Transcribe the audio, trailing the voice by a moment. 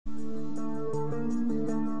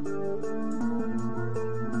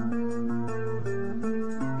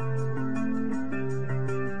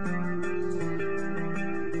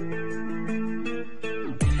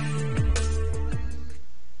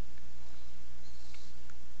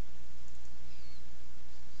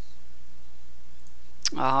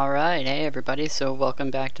Alright, hey everybody, so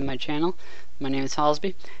welcome back to my channel. My name is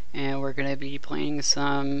Holsby, and we're going to be playing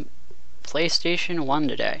some PlayStation 1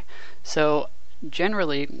 today. So,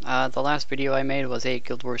 generally, the last video I made was a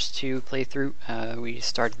Guild Wars 2 playthrough. We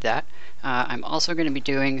started that. I'm also going to be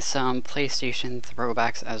doing some PlayStation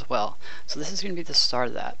throwbacks as well. So this is going to be the start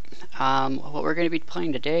of that. What we're going to be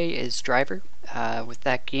playing today is Driver, with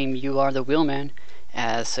that game You Are the Wheelman,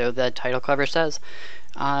 as so the title cover says.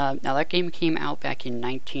 Now that game came out back in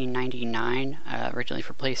 1999, originally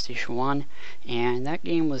for PlayStation 1, and that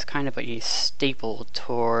game was kind of a staple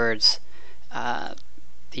towards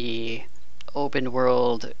the open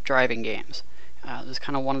world driving games. It was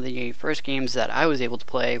kind of one of the first games that I was able to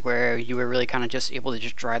play where you were really kind of just able to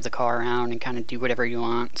just drive the car around and kind of do whatever you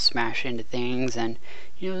want, smash into things, and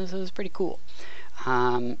it was pretty cool.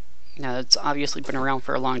 Now, it's obviously been around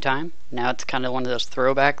for a long time. Now it's kind of one of those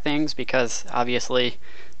throwback things because obviously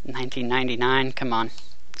 1999, come on,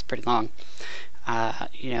 it's pretty long.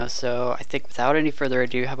 So I think without any further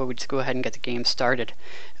ado, how about we just go ahead and get the game started.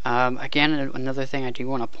 Again, another thing I do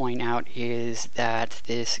want to point out is that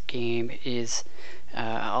this game is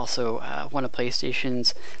also one of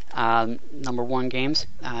PlayStation's #1 games,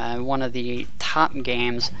 one of the top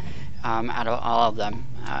games out of all of them.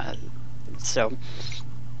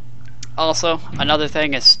 Also, another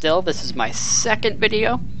thing is this is my second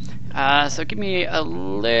video, so give me a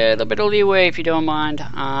little bit of leeway if you don't mind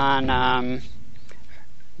on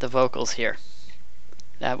the vocals here.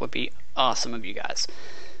 That would be awesome of you guys.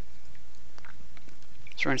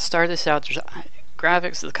 So we're going to start this out. There's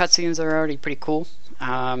graphics, the cutscenes are already pretty cool.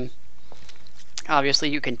 Obviously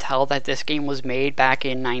you can tell that this game was made back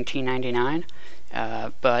in 1999,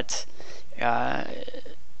 but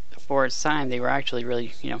for its time, they were actually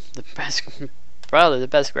really, the best, probably the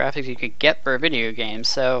best graphics you could get for a video game.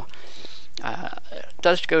 So, it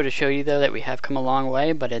does go to show you, though, that we have come a long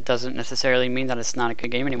way, but it doesn't necessarily mean that it's not a good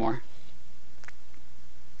game anymore.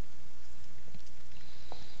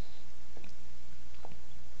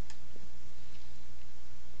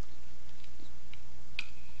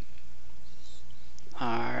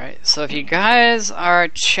 Alright, so if you guys are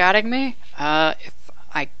chatting me, if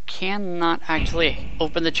I cannot actually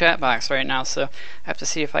open the chat box right now, so I have to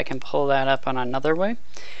see if I can pull that up on another way,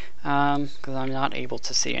 because I'm not able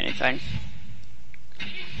to see anything.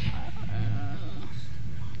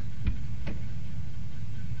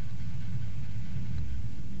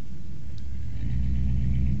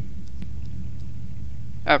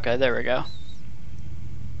 Okay, there we go.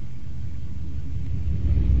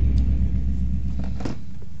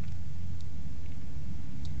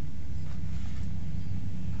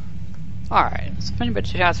 Alright, so if anybody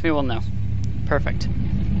chats me, we'll know. Perfect.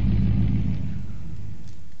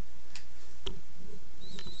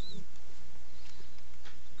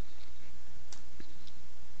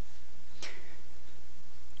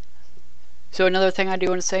 So another thing I do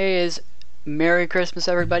want to say is Merry Christmas,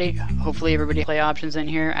 everybody. Hopefully everybody play options in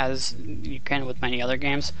here as you can with many other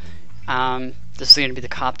games. This is going to be the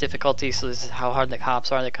cop difficulty, so this is how hard the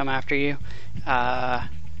cops are that come after you.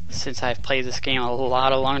 Since I've played this game a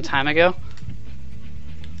long time ago.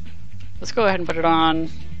 Let's go ahead and put it on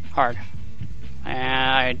hard.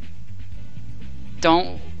 I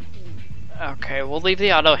don't... Okay, we'll leave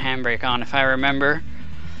the auto handbrake on if I remember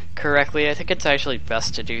correctly. I think it's actually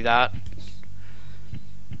best to do that.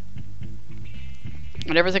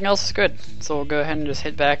 And everything else is good. So we'll go ahead and just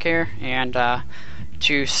hit back here. And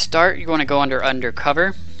to start, you want to go under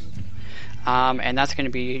undercover. And that's going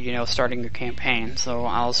to be, starting your campaign. So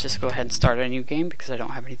I'll just go ahead and start a new game because I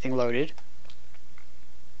don't have anything loaded.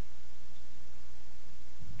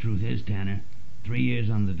 Truth is, Tanner, 3 years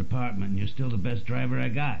on the department and you're still the best driver I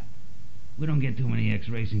got. We don't get too many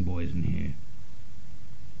ex-racing boys in here.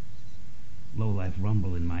 Low-life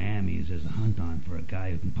rumble in Miami is as a hunt on for a guy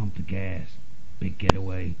who can pump the gas. Big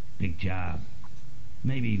getaway, big job.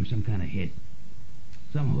 Maybe even some kind of hit.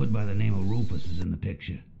 Some hood by the name of Rufus is in the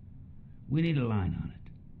picture. We need a line on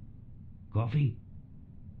it. Coffee?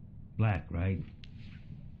 Black, right?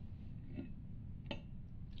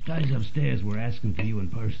 Guys upstairs were asking for you in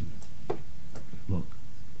person. Look,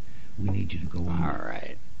 we need you to go on.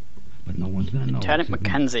 Alright. But no one's gonna know. Lieutenant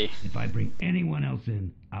Mackenzie. If I bring anyone else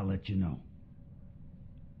in, I'll let you know.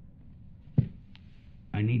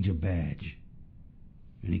 I need your badge.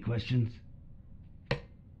 Any questions?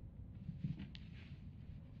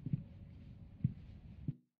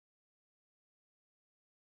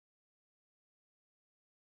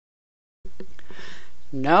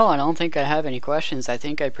 No, I don't think I have any questions. I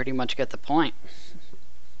think I pretty much get the point.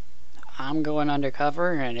 I'm going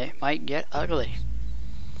undercover and it might get ugly.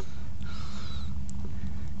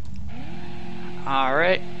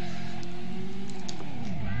 Alright.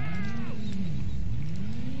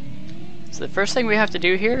 So the first thing we have to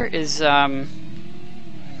do here is,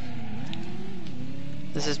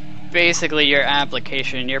 this is basically your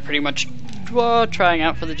application. You're pretty much trying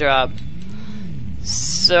out for the job.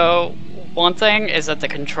 So, one thing is that the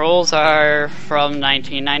controls are from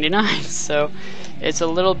 1999, so it's a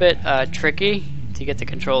little bit tricky to get the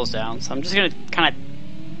controls down. So I'm just going to kind of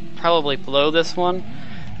probably blow this one,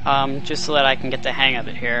 just so that I can get the hang of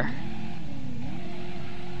it here.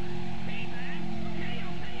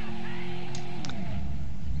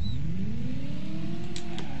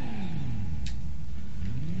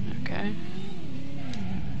 Okay.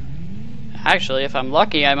 Actually, if I'm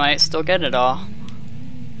lucky, I might still get it all.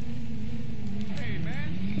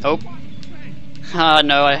 Nope. Ah,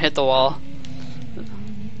 no, I hit the wall.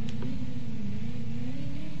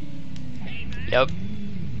 Yep.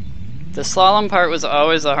 The slalom part was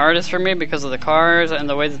always the hardest for me because of the cars and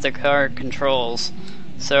the way that the car controls.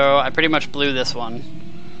 So I pretty much blew this one.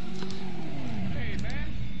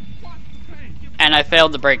 And I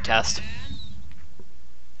failed the brake test.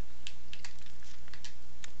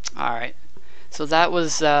 Alright. So that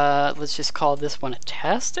was, let's just call this one a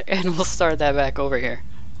test, and we'll start that back over here.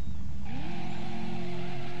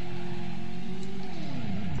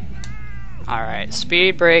 Alright,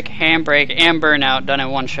 speed brake, handbrake, and burnout done in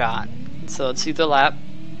one shot. So let's see the lap.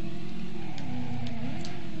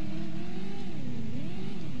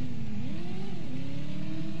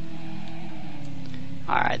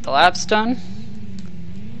 Alright, the lap's done.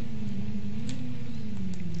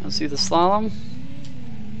 Let's see the slalom.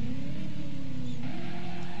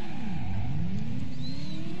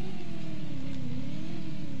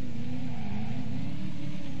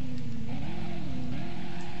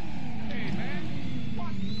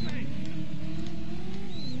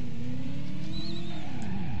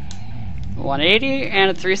 A 180 and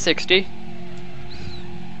a 360.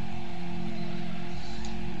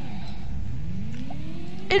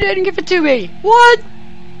 It didn't give it to me. What?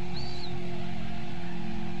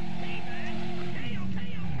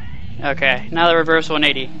 Okay, now the reverse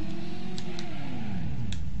 180.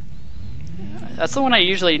 That's the one I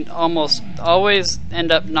usually almost always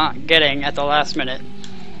end up not getting at the last minute.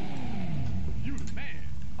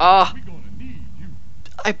 Ah,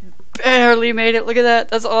 I barely made it. Look at that.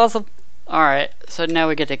 That's awesome. Alright, so now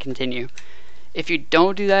we get to continue. If you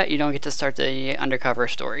don't do that, you don't get to start the undercover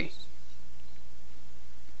story.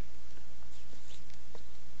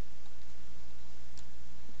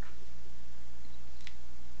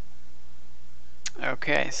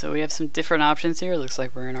 Okay, so we have some different options here. Looks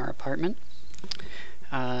like we're in our apartment.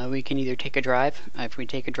 We can either take a drive. If we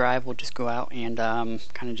take a drive, we'll just go out and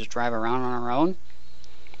kind of just drive around on our own.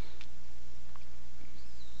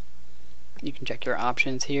 You can check your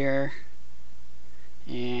options here,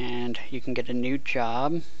 and you can get a new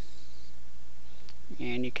job,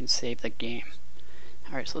 and you can save the game.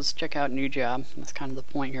 Alright, so let's check out new job. That's kind of the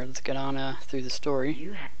point here. Let's get on through the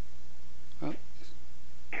story. Oh.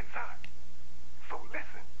 Inside. So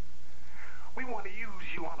listen, we want to use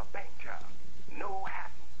you on a bank job. No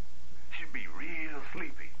hassle. Should be real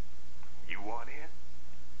sleepy. You want in?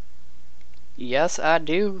 Yes, I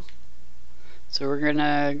do. So we're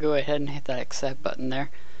gonna go ahead and hit that accept button there.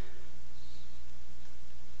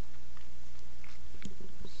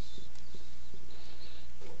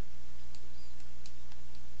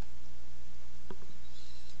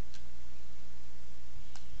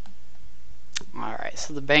 Alright,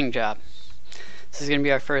 so the bang job. This is gonna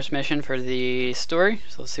be our first mission for the story.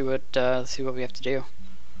 So let's see what we have to do.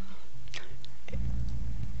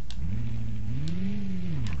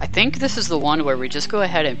 I think this is the one where we just go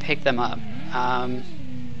ahead and pick them up.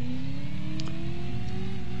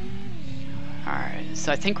 Alright,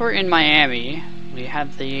 so I think we're in Miami. We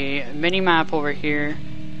have the mini map over here.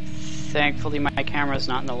 Thankfully my camera's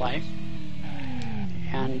not in the way.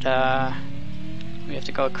 And we have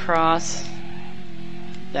to go across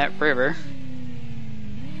that river.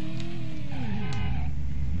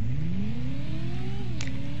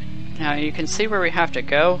 Now you can see where we have to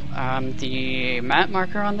go. The map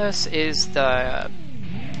marker on this is the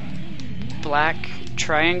black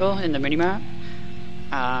triangle in the minimap.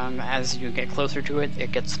 As you get closer to it,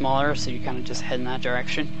 it gets smaller, so you kind of just head in that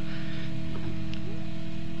direction.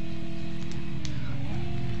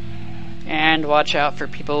 And watch out for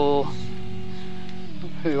people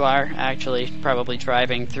who are actually probably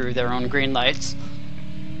driving through their own green lights.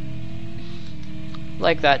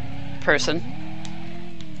 Like that person.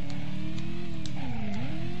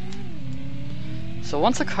 So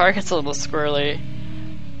once a car gets a little squirrely,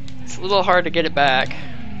 it's a little hard to get it back.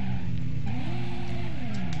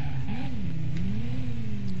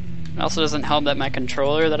 It also doesn't help that my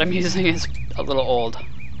controller that I'm using is a little old.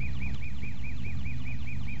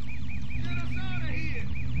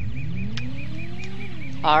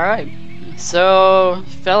 Alright, so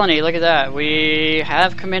felony, look at that. We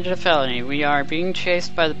have committed a felony. We are being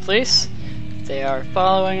chased by the police. They are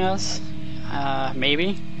following us.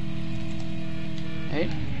 Maybe. Hey.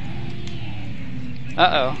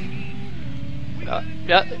 Uh-oh.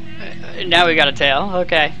 Now we got a tail.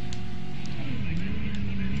 Okay.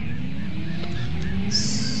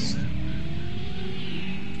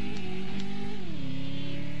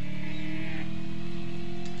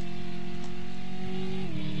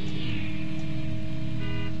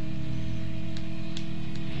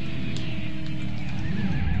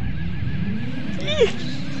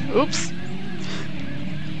 Oops.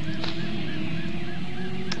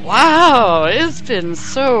 Wow, it's been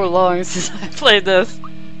so long since I played this.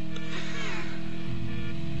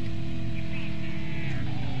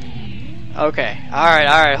 Okay,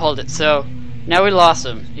 alright, hold it. So, now we lost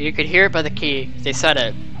him. You could hear it by the key. They said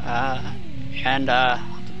it. And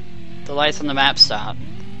the lights on the map stopped.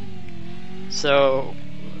 So,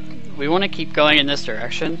 we want to keep going in this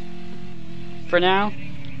direction for now.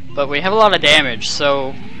 But we have a lot of damage,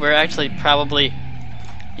 so we're actually probably,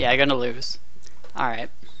 yeah, gonna lose. Alright.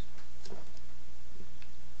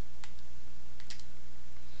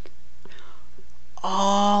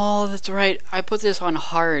 Oh, that's right. I put this on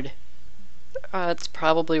hard. That's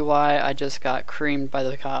probably why I just got creamed by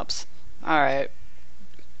the cops. Alright.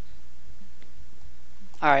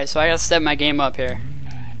 Alright, so I gotta step my game up here.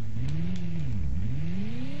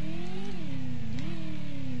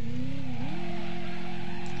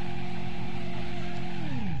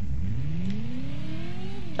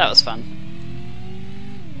 That was fun.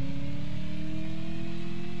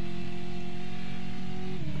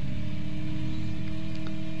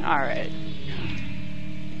 Alright.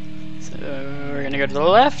 So we're gonna go to the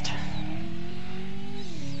left.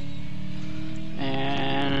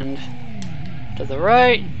 And to the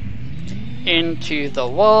right. Into the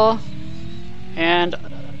wall. And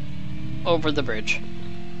over the bridge.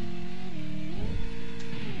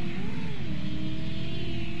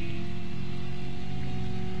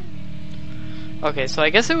 Okay, so I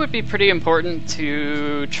guess it would be pretty important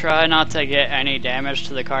to try not to get any damage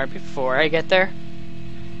to the car before I get there.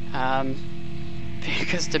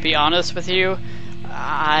 Because to be honest with you,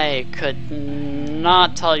 I could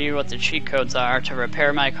not tell you what the cheat codes are to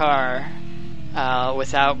repair my car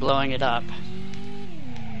without blowing it up.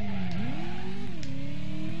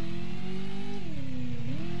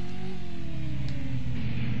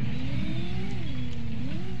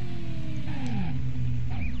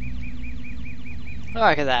 Oh,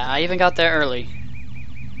 look at that, I even got there early.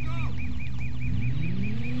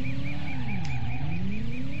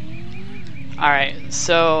 Alright,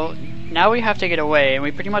 so now we have to get away, and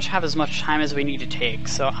we pretty much have as much time as we need to take.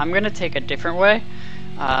 So I'm going to take a different way,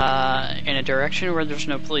 in a direction where there's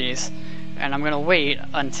no police, and I'm going to wait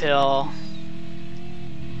until...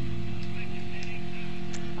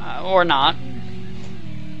 or not.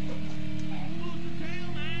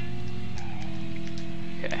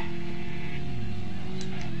 Okay.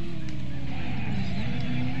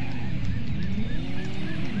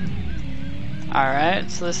 Alright,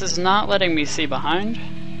 so this is not letting me see behind.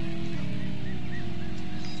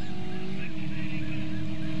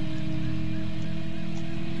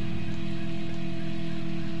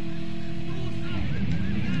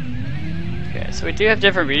 Okay, so we do have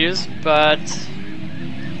different views, but...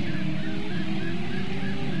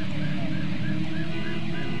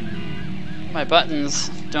 my buttons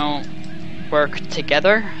don't work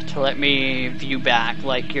together to let me view back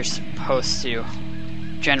like you're supposed to,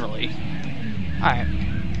 generally. Alright.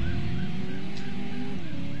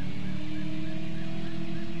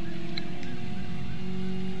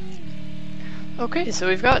 Okay, so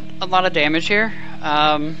we've got a lot of damage here.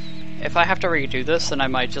 If I have to redo this, then I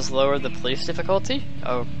might just lower the police difficulty.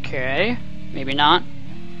 Okay, maybe not.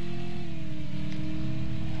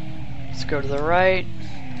 Let's go to the right.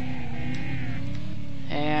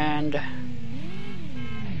 And...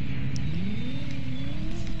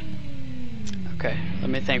 okay, let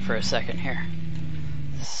me think for a second here.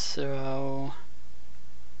 So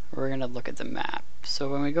we're gonna look at the map.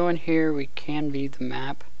 So when we go in here, we can view the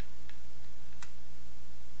map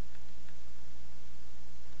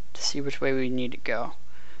to see which way we need to go.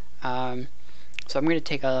 So I'm gonna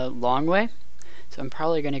take a long way. So I'm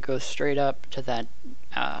probably gonna go straight up to that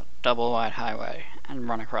double wide highway and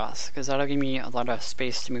run across, because that'll give me a lot of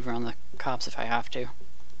space to move around the cops if I have to.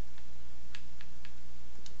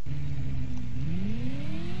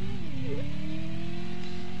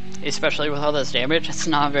 especially with all this damage, it's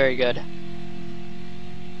not very good.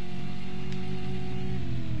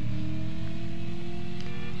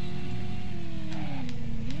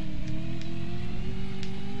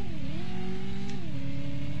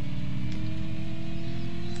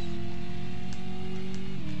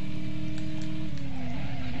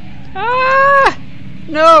 Ah!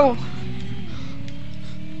 No!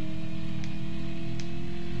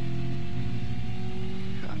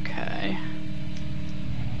 Okay.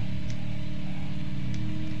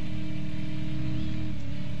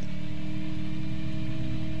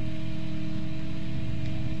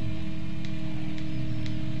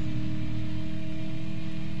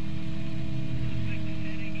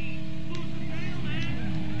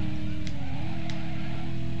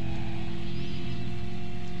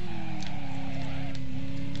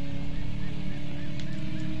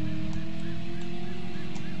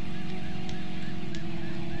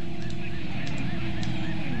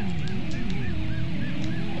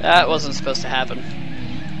 That wasn't supposed to happen.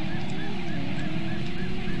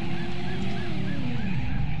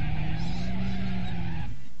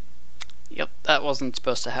 Yep, that wasn't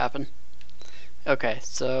supposed to happen. Okay,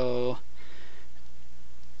 so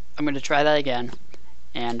I'm going to try that again.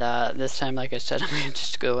 And this time, like I said, I'm going to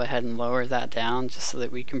just go ahead and lower that down just so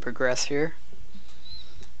that we can progress here.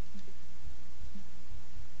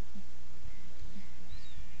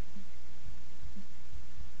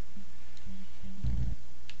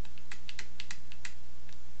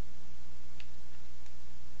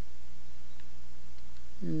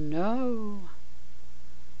 No.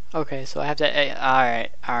 Okay, so I have to.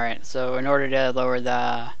 Alright. So in order to lower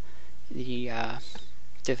the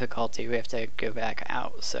difficulty, we have to go back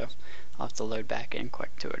out. So I'll have to load back in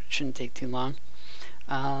quick to it. It shouldn't take too long.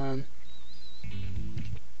 Oh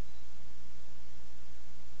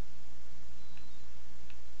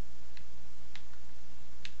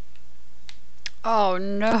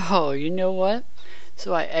no! You know what?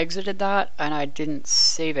 So I exited that and I didn't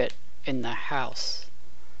save it in the house.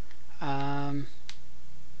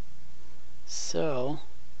 So,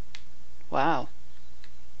 wow.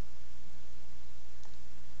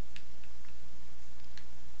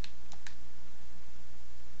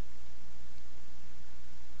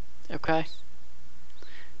 Okay.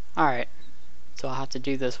 Alright. So I'll have to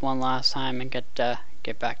do this one last time and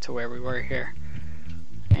get back to where we were here.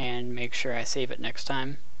 And make sure I save it next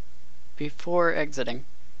time before exiting.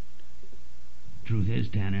 Truth is,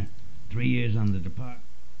 Tanner, 3 years on the department.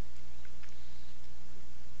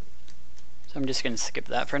 So I'm just going to skip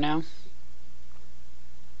that for now.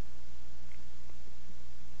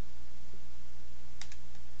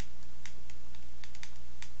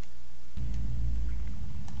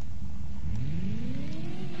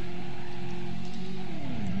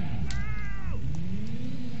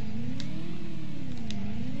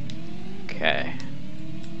 Okay.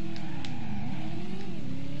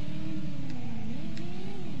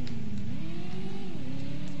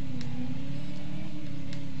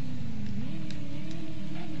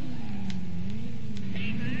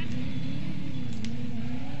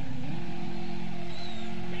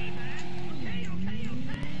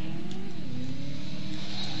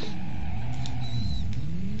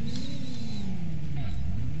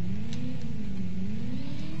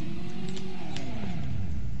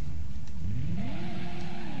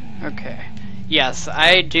 Okay. Yes,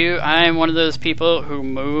 I do. I'm one of those people who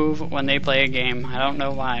move when they play a game. I don't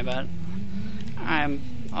know why, but I'm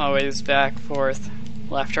always back, forth,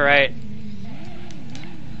 left to right.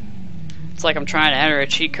 It's like I'm trying to enter a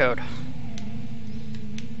cheat code.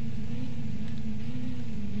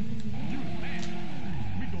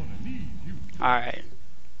 Alright.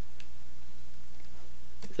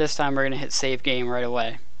 This time we're going to hit save game right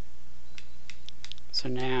away. So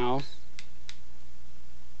now...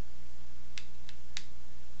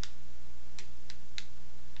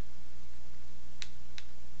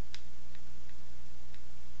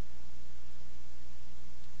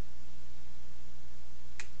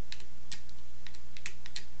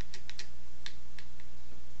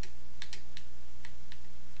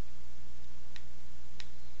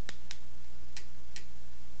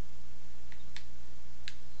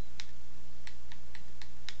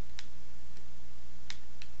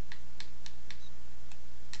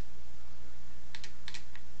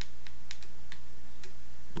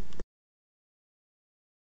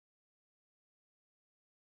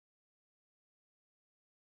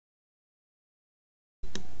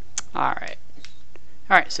 Alright,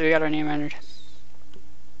 so we got our name entered.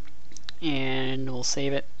 And we'll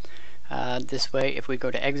save it. This way, if we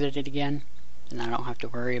go to exit it again, then I don't have to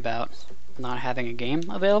worry about not having a game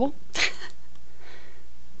available.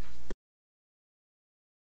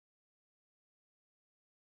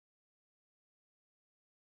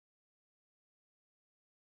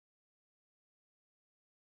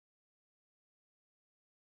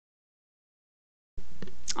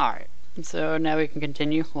 Alright, so now we can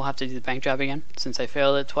continue. We'll have to do the bank job again, since I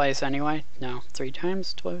failed it twice anyway. No, 3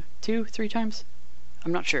 times? 3 times?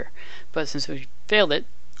 I'm not sure. But since we failed it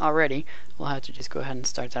already, we'll have to just go ahead and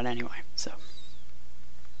start that anyway. So,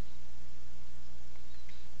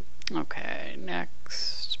 okay,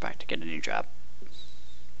 next, back to get a new job.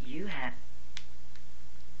 You have...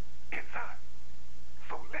 Yes, sir.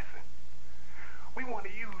 So listen, we want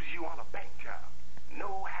to use you on a bank job.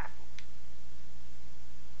 No hassle.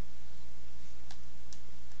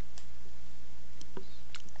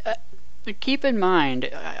 Keep in mind,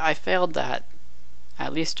 I failed that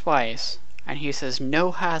at least twice, and he says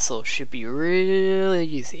no hassle, should be really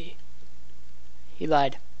easy. He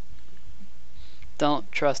lied. Don't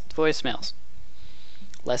trust voicemails.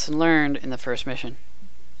 Lesson learned in the first mission.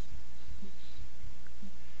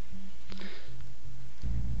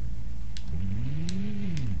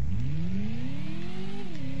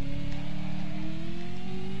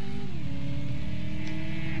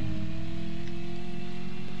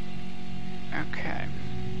 Okay.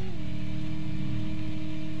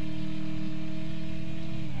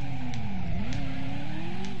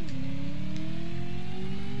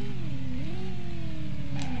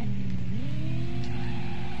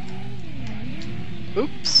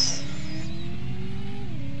 Oops.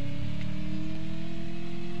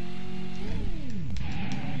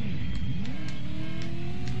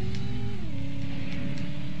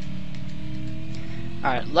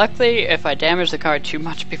 Alright, luckily if I damage the car too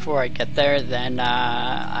much before I get there, then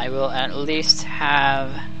I will at least have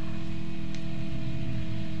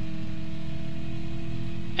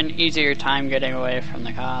an easier time getting away from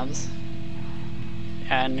the cops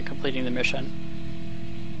and completing the mission.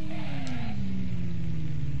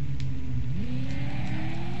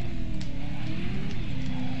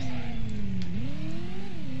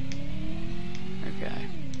 Okay.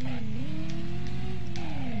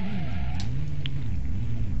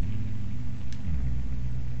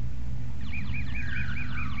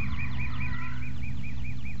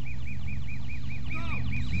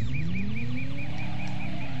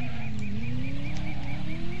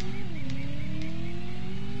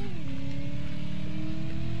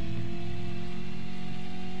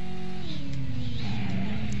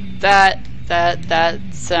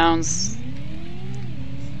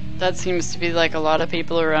 That seems to be like a lot of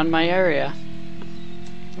people around my area.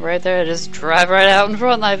 Right there, just drive right out in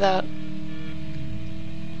front like that.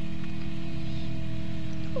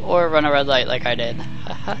 Or run a red light like I did.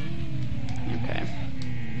 Haha. Okay.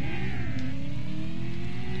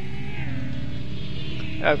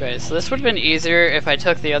 Okay, so this would have been easier if I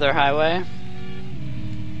took the other highway.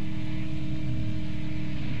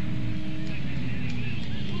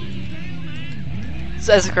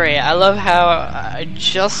 That's great. I love how I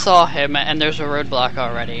just saw him and there's a roadblock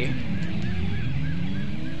already.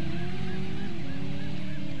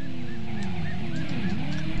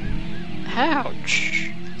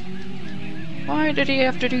 Ouch. Why did he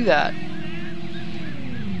have to do that?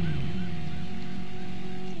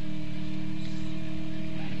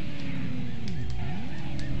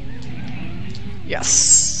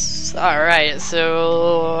 Yes. Alright,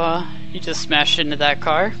 so he just smashed into that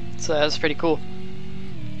car, so that was pretty cool.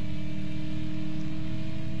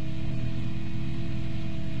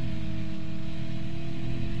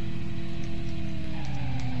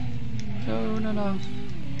 No.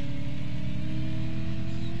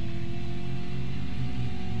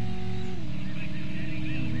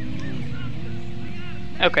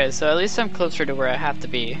 Okay, so at least I'm closer to where I have to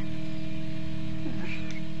be.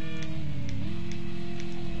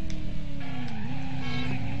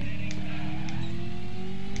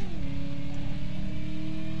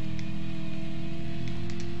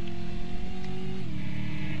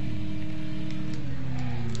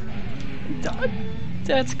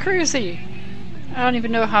 That's crazy! I don't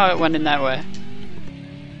even know how it went in that way.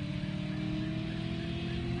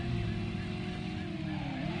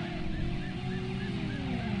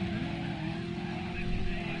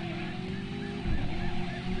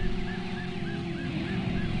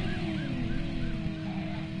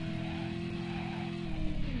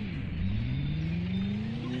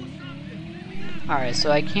 Alright,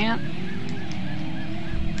 so I can't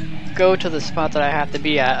go to the spot that I have to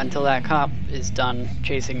be at until that cop is done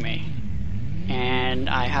chasing me. And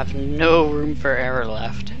I have no room for error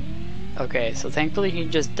left. Okay, so thankfully he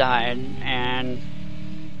just died, and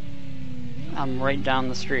I'm right down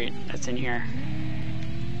the street. That's in here.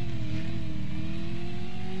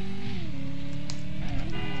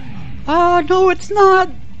 Ah, no, it's not!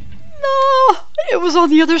 No! It was on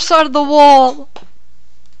the other side of the wall!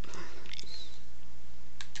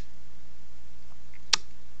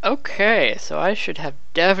 Okay, so I should have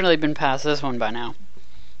definitely been past this one by now.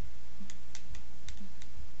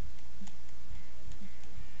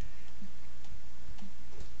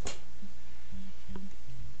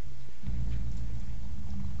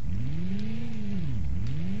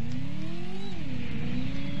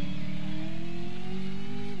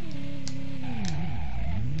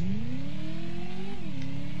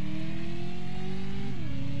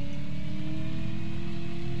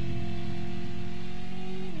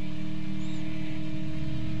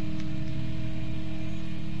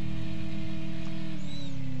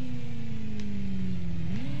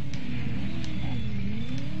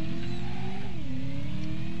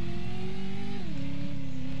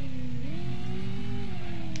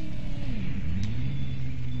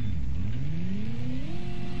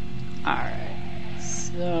 Alright,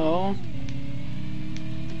 so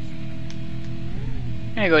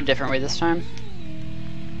I'm gonna go a different way this time.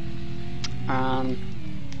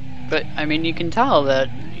 But I mean, you can tell that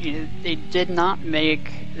they did not make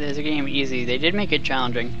this game easy. They did make it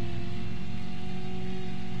challenging.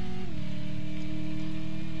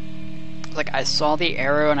 Like, I saw the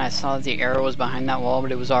arrow and I saw that the arrow was behind that wall,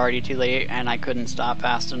 but it was already too late and I couldn't stop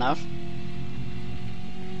fast enough.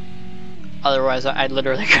 Otherwise, I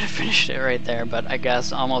literally could have finished it right there, but I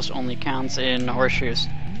guess almost only counts in horseshoes.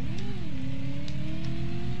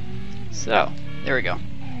 So, there we go.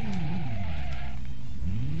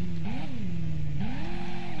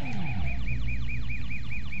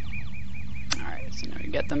 Alright, so now we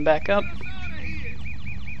get them back up.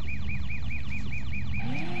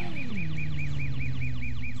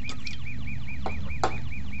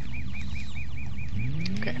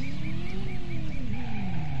 Okay.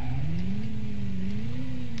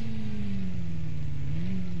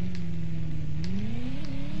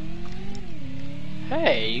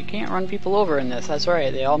 Hey, you can't run people over in this. That's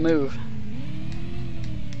right, they all move.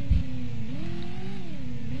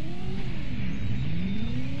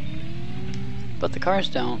 But the cars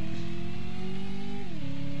don't.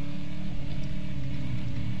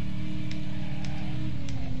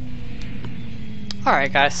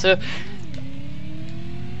 Alright guys, so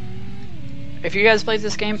if you guys played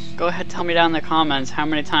this game, go ahead and tell me down in the comments how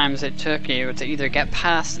many times it took you to either get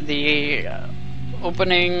past the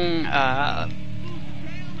opening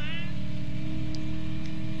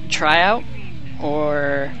tryout,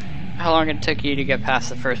 or how long it took you to get past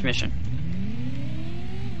the first mission.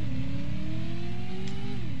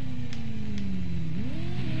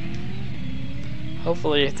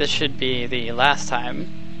 Hopefully this should be the last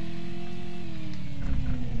time.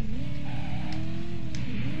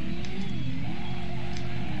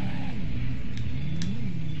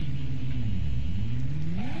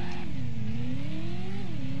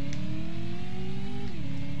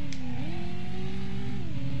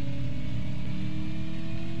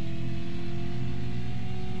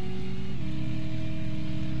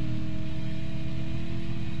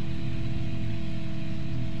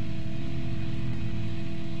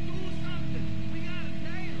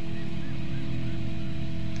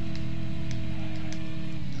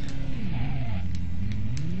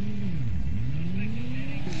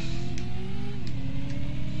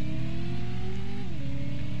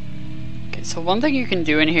 So one thing you can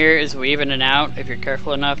do in here is weave in and out if you're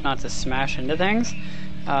careful enough not to smash into things.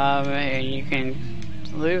 And you can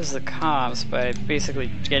lose the cops by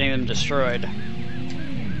basically getting them destroyed.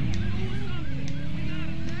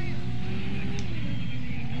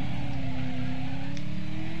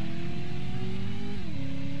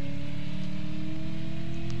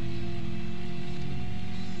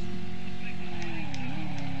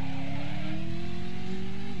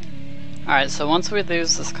 Alright, so once we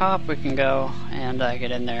lose this cop, we can go and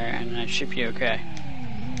get in there, and it should be okay.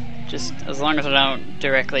 Just as long as I don't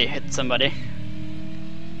directly hit somebody.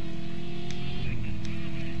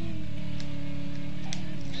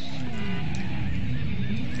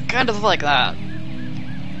 Kind of like that.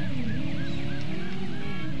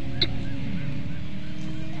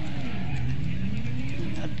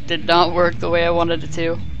 That did not work the way I wanted it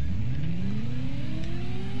to.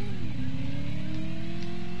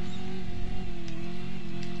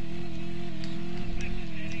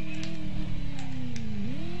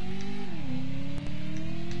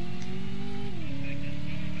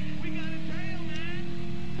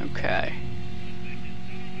 Okay.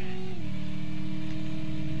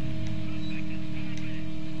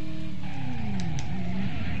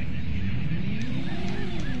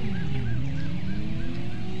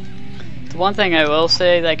 The one thing I will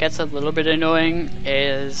say that gets a little bit annoying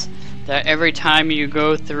is that every time you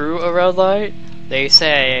go through a red light, they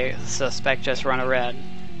say, suspect just run a red.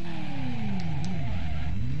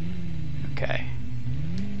 Okay.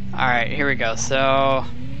 Alright, here we go. So,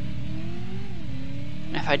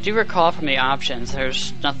 if I do recall from the options,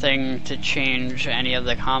 there's nothing to change any of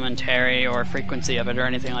the commentary or frequency of it or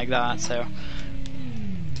anything like that, so.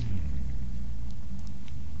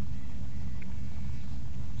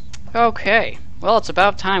 Okay, well, it's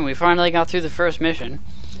about time. We finally got through the first mission.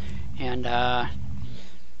 And,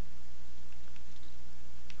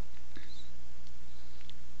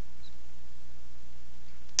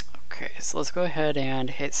 okay, so let's go ahead and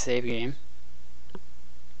hit save game.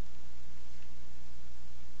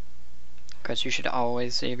 Because you should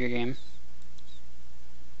always save your game.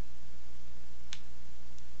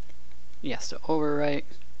 Yes, to overwrite.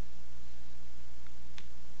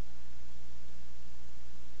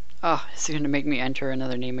 Oh, it's going to make me enter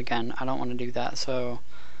another name again. I don't want to do that, so...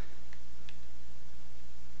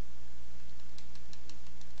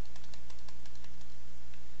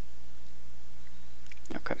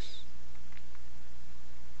 Okay.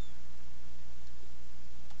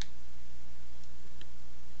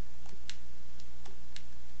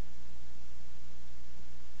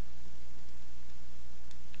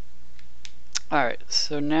 Alright,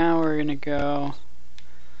 so now we're going to go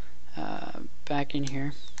back in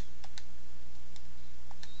here.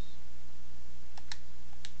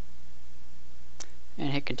 And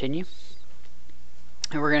hit continue.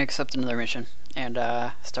 And we're going to accept another mission and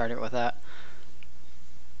start it with that.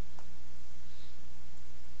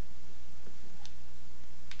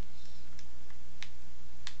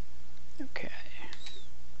 Okay.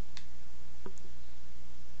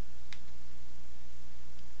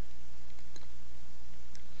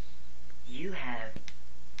 You have.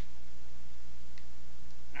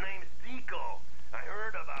 Name's Zico. I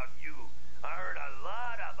heard about you. I heard a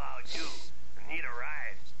lot about you. Need a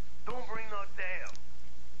ride. Don't bring no tail.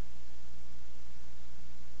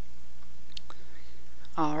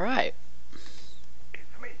 Alright.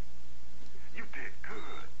 It's me. You did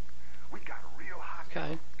good. We got a real hot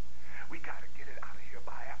Okay. job. We gotta get it out of here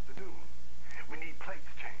by afternoon. We need plates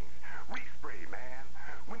changed. Respray, man.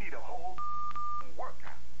 We need a whole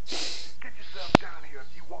workout. Get yourself down here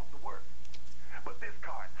if you want to work. But this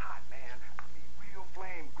car is hot, man. I mean, real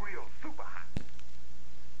flame grill, super hot.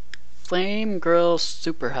 Flame Grill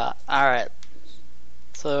Super Hot. Alright.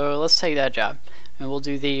 So let's take that job. And we'll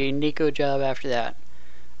do the Nico job after that.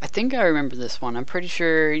 I think I remember this one. I'm pretty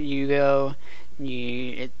sure you go,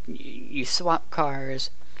 you swap cars,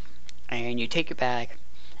 and you take it back,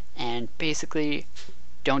 and basically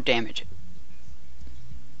don't damage it.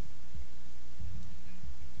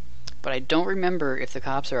 But I don't remember if the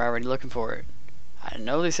cops are already looking for it. I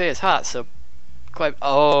know they say it's hot, so quite.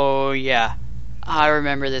 Oh yeah, I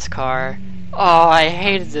remember this car. Oh, I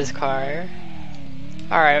hated this car.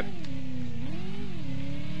 All right.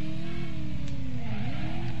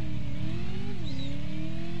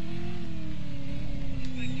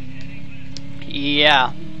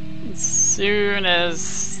 Yeah. As soon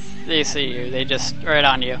as they see you, they just right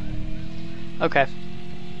on you. Okay.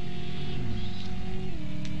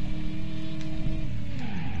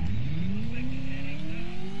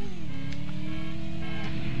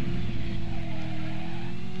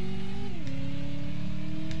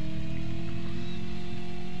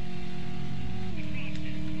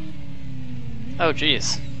 Oh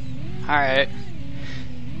geez. Alright.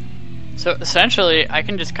 So essentially, I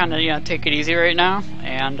can just kind of take it easy right now,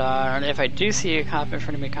 and if I do see a cop in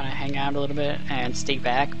front of me, kind of hang out a little bit and stay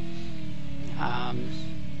back.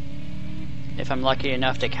 If I'm lucky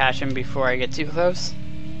enough to catch him before I get too close,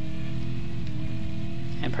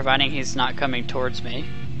 and providing he's not coming towards me.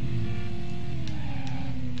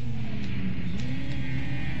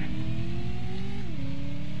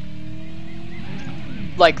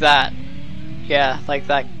 Like that. Yeah, like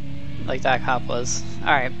that cop was.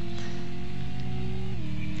 Alright.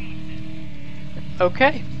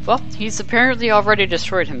 Okay, well, he's apparently already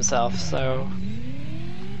destroyed himself, so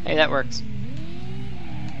hey, that works.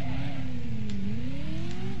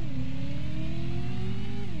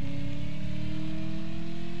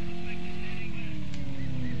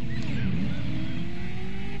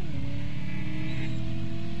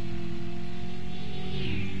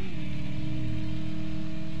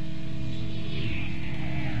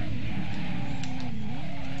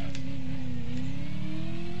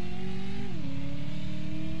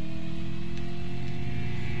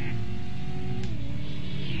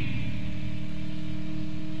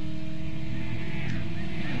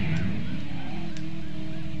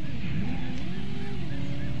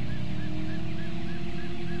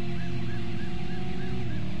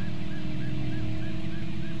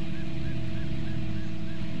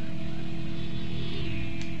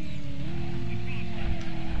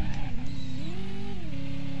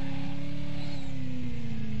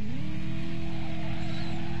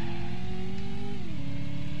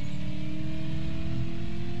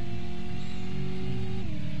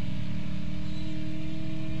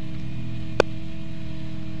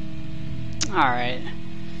 Alright.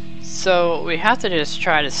 So we have to just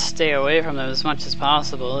try to stay away from them as much as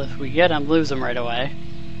possible. If we get them, lose them right away.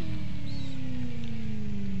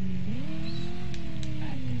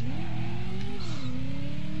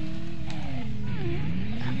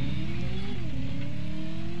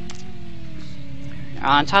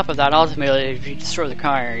 On top of that, ultimately, if you destroy the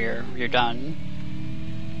car, you're done.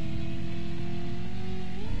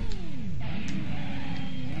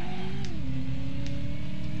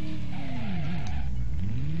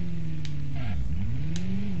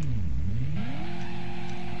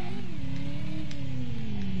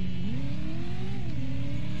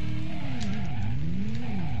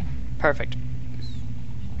 Perfect.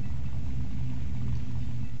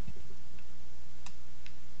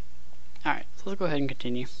 Alright, so let's go ahead and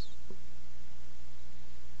continue.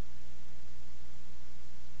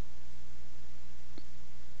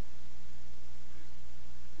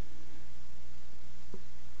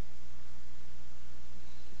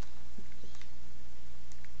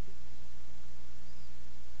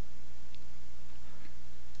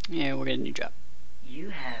 Yeah, we'll get a new job. You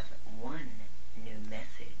have one new message.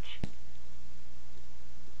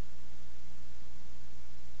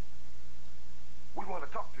 We want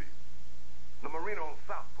to talk to you. The marina on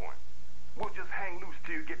South Point. We'll just hang loose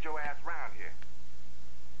till you get your ass round here.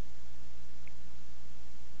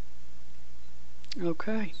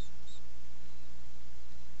 Okay.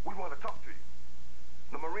 We want to talk to you.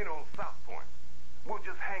 The marina on South Point. We'll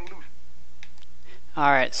just hang loose.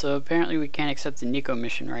 Alright, so apparently we can't accept the Nico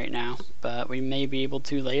mission right now, but we may be able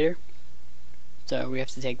to later. So we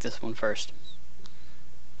have to take this one first.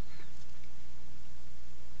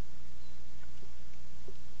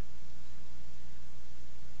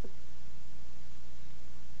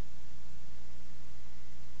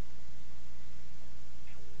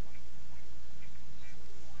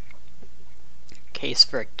 Case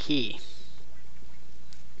for a key.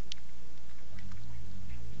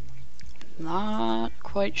 Not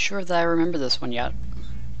quite sure that I remember this one yet.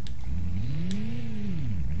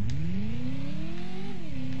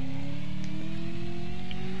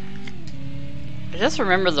 I just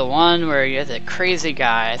remember the one where you had the crazy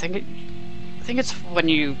guy. I think it's when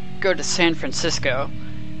you go to San Francisco.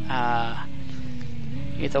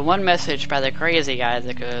 You get the one message by the crazy guy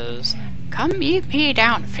that goes, "Come meet me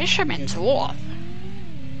down Fisherman's Wharf."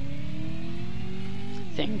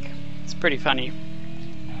 I think it's pretty funny.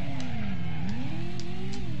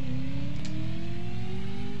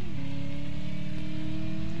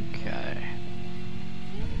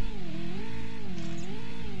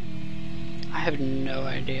 I have no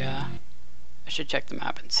idea. I should check the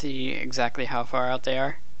map and see exactly how far out they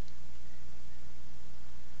are.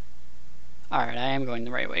 Alright, I am going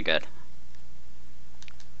the right way, good.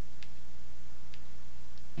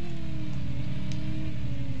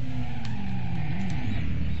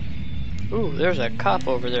 Ooh, there's a cop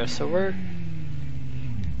over there, so we're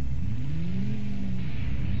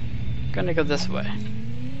gonna go this way.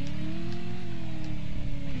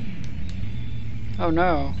 Oh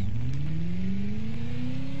no.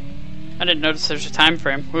 I didn't notice there's a time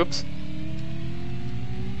frame. Whoops.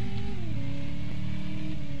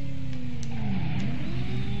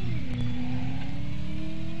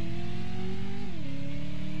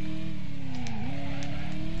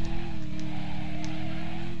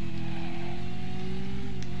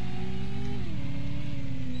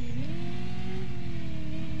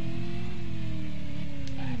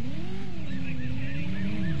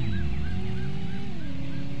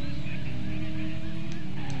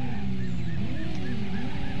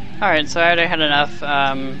 Alright, so I already had enough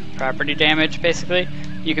property damage, basically.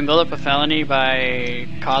 You can build up a felony by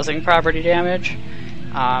causing property damage,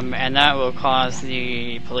 and that will cause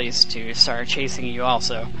the police to start chasing you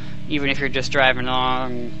also. Even if you're just driving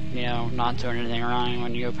along, you know, not doing anything wrong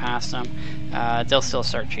when you go past them, they'll still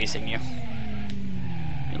start chasing you.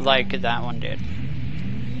 Like that one did.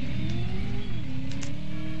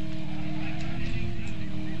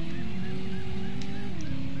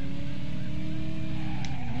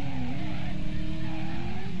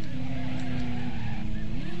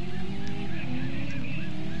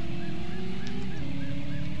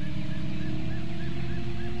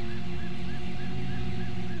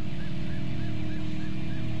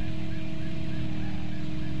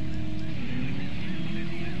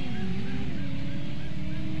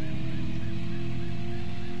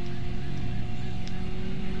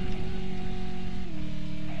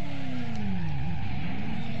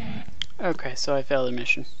 Okay, so I failed the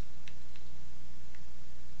mission.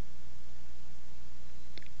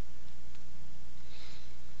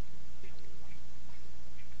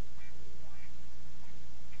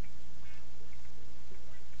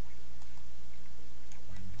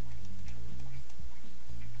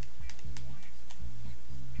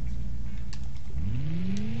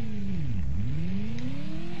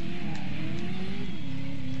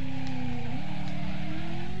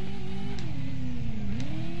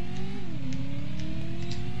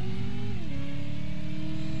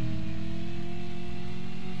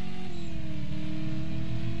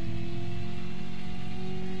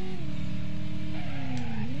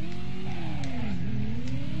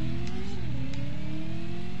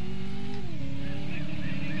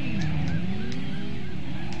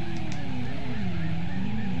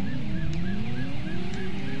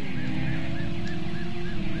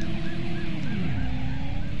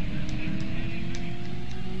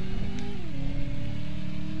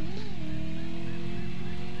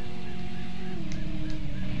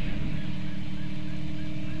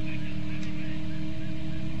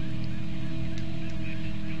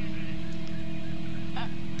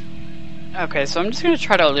 Okay, so I'm just going to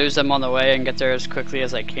try to lose them on the way and get there as quickly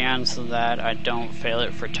as I can so that I don't fail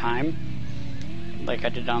it for time, like I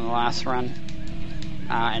did on the last run.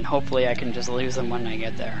 And hopefully I can just lose them when I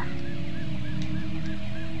get there.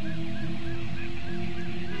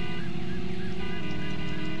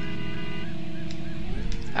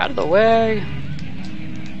 Out of the way!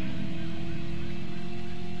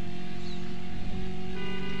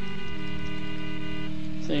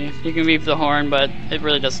 See, you can beep the horn, but it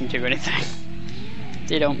really doesn't do anything.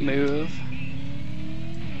 They don't move.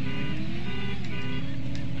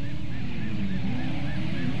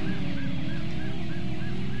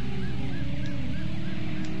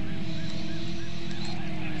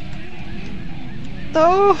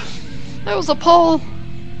 No! That was a pole!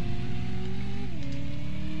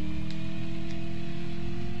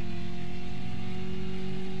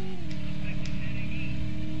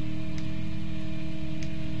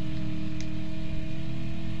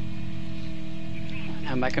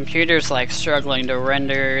 And my computer's like struggling to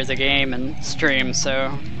render the game and stream, so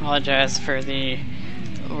I apologize for the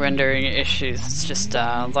rendering issues. It's just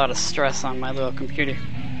a lot of stress on my little computer.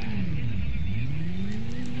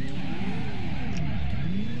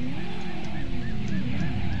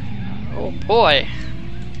 Oh boy,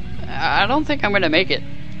 I don't think I'm gonna make it.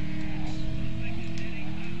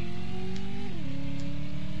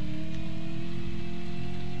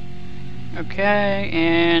 Okay,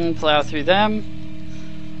 and plow through them.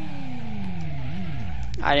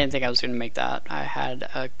 I didn't think I was gonna make that. I had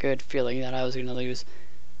a good feeling that I was gonna lose.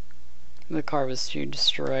 The car was too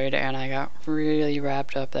destroyed and I got really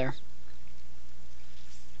wrapped up there.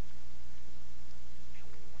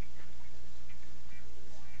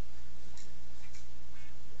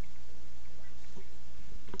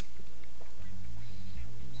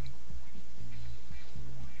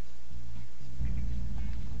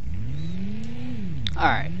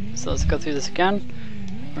 Alright, so let's go through this again.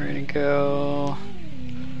 We're gonna go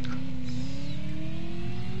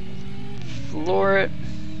floor it.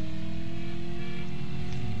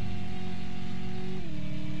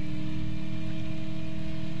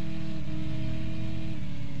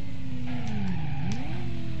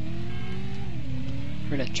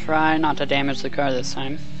 We're gonna try not to damage the car this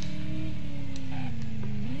time.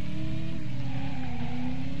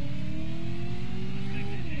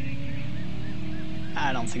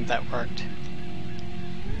 I don't think that worked.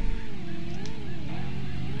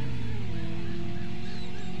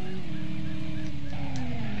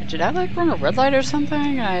 Did I like run a red light or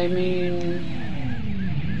something? I mean,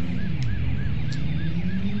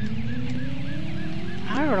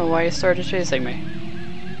 I don't know why he started chasing me.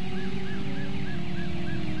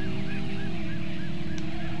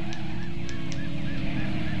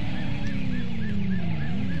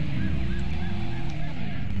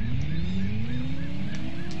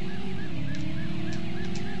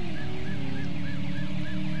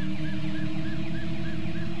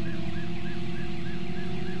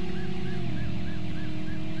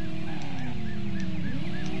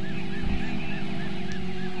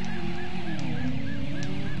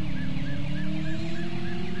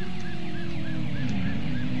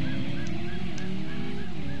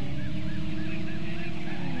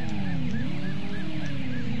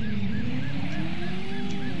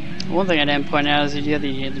 One thing I didn't point out is you have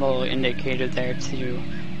the little indicator there to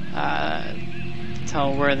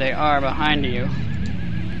tell where they are behind you.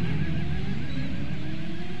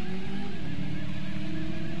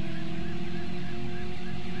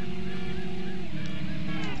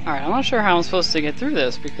 Alright, I'm not sure how I'm supposed to get through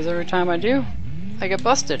this because every time I do, I get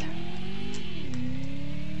busted.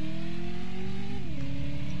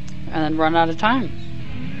 And then run out of time.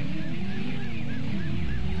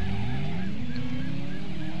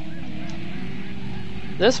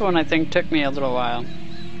 This one I think took me a little while,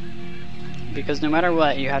 because no matter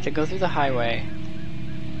what, you have to go through the highway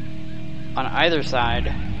on either side,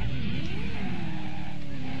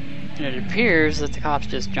 and it appears that the cops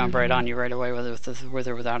just jump right on you right away, with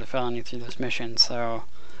or without a felony through this mission. So,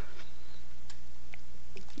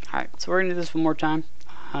 alright, so we're going to do this one more time.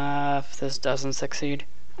 If this doesn't succeed,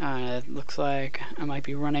 it looks like I might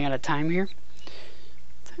be running out of time here.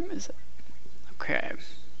 What time is it? Okay.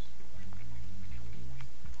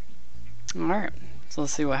 Alright, so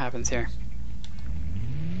let's see what happens here.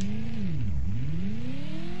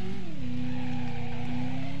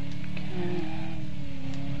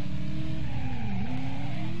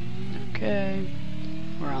 Okay,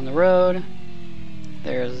 we're on the road.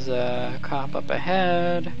 There's a cop up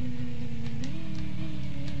ahead.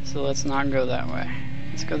 So let's not go that way.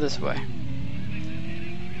 Let's go this way.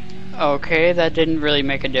 Okay, that didn't really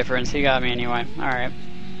make a difference. He got me anyway. Alright.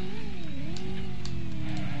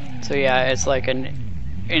 So yeah, it's like an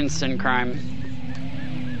instant crime.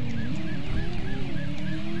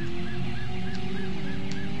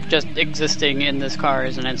 Just existing in this car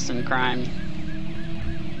is an instant crime,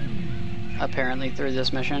 apparently, through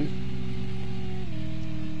this mission.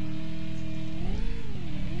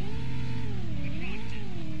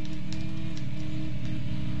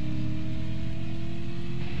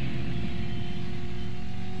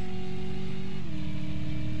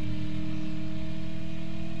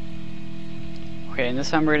 Okay, and this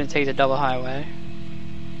time we're going to take the double highway.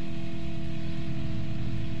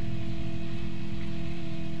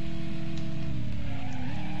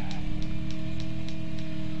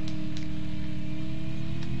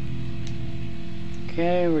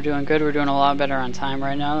 Okay, we're doing good. We're doing a lot better on time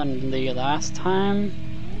right now than the last time.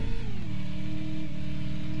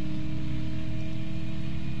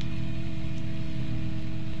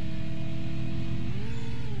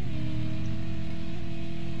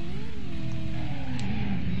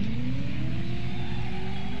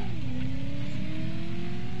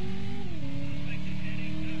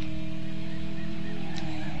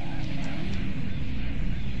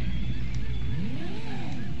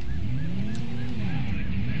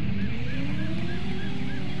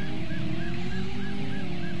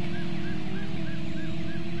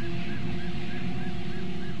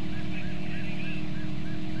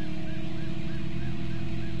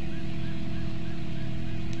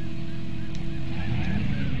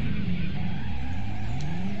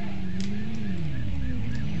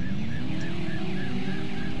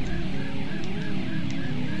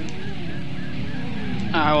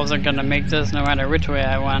 I wasn't gonna make this no matter which way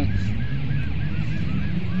I went.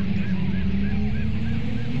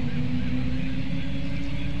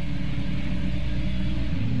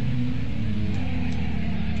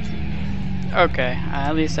 Okay,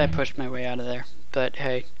 at least I pushed my way out of there, but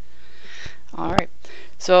hey. Alright,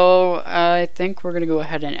 so I think we're gonna go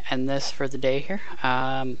ahead and end this for the day here.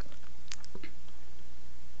 I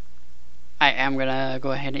am gonna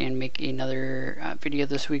go ahead and make another video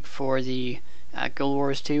this week for the Guild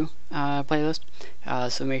Wars 2 playlist,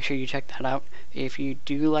 so make sure you check that out. If you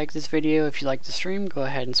do like this video, if you like the stream, go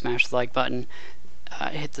ahead and smash the like button,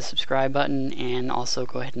 hit the subscribe button, and also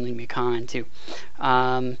go ahead and leave me a comment too.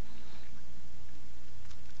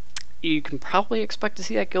 You can probably expect to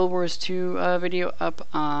see that Guild Wars 2 video up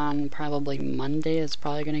on probably Monday. It's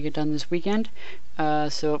probably going to get done this weekend,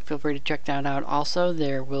 so feel free to check that out. Also,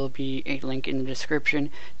 there will be a link in the description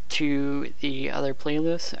to the other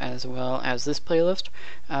playlists as well as this playlist.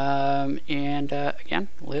 Again,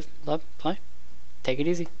 live, love, play. Take it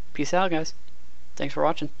easy. Peace out, guys. Thanks for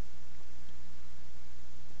watching.